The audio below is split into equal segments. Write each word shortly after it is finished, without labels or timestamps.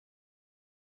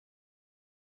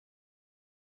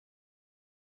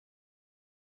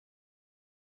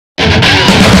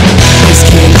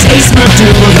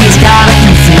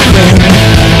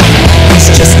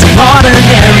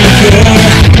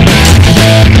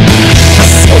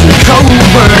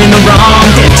in the wrong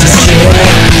dentist chair.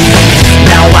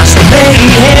 Now watch the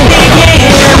mayhem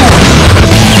begin.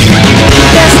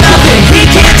 There's nothing he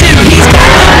can't do. He's got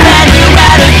a brand new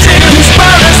attitude. His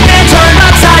brother's been turned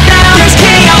upside down. There's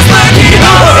chaos lurking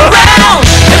all around.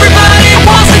 Everybody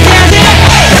wants to get him.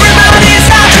 Everybody's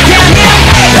out to get him.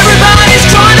 Everybody's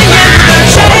trying to get the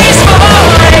chase for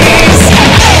race.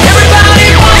 Everybody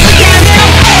wants to get him.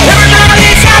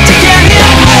 Everybody's out to get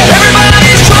him.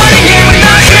 Everybody's trying to get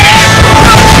the chase for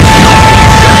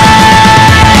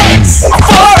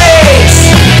race.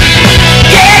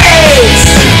 Get Ace.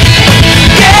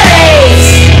 Get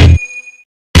Ace.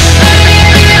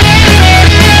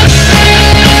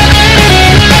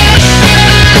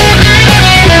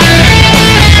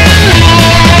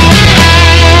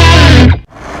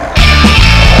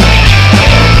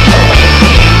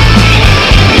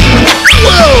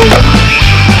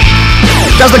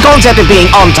 Does the concept of being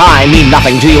on time mean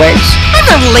nothing to you, Ace? I'm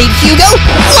not late, Hugo!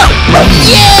 Whoa!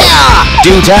 Yeah!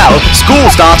 Do tell, school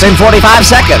starts in 45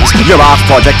 seconds. Your art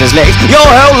project is late. Your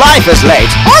whole life is late.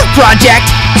 Art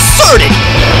project? Sorted!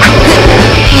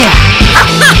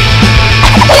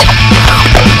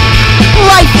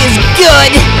 Life is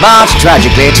good! But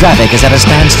tragically, traffic is at a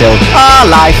standstill. Our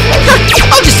life.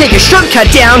 I'll just take a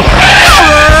shortcut down.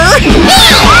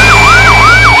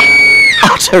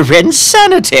 Utter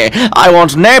insanity. I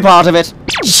want no part of it.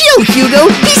 Chill, Hugo.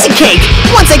 Piece of cake.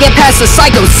 Once I get past the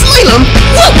psycho slalom,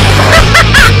 whoop!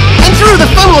 And through the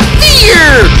funnel of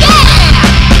fear.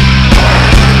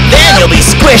 Then you'll be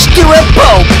squished to a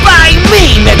pulp by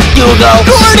me, McDougal.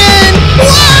 Gordon!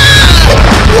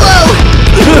 Whoa!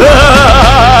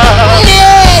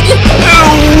 Ned!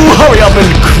 Oh, hurry up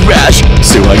and crash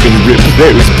so I can rip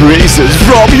those braces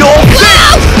from your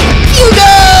Wow! Hugo!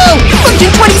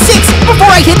 Function 26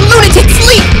 before I hit lunatic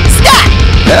sleep! Stat!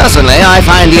 Personally, I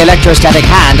find the electrostatic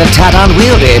hand a tad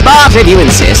unwieldy, but if you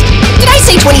insist. Did I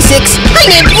say 26? I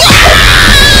meant...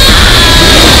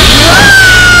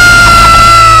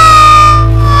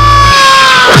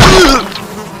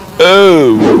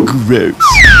 Oh, gross.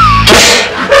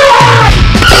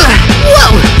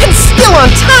 Whoa! And still on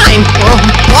time!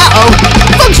 Uh-oh!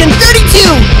 Function 32!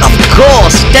 Of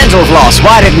course! Dental floss.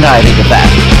 Why didn't I think of that?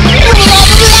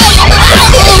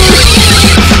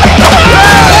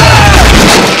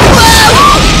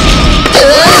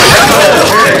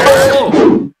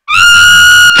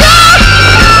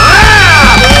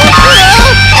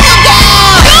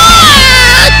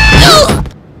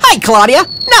 Hi, Claudia!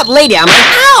 Not lay down, man!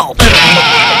 Ow!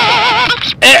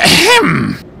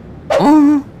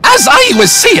 As I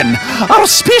was saying, our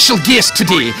special guest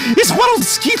today is world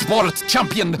skateboard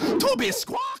champion Toby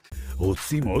Squawk.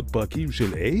 רוצים עוד פרקים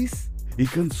של אייס?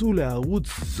 היכנסו לערוץ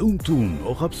זום טון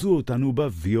או חפשו אותנו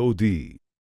ב-VOD.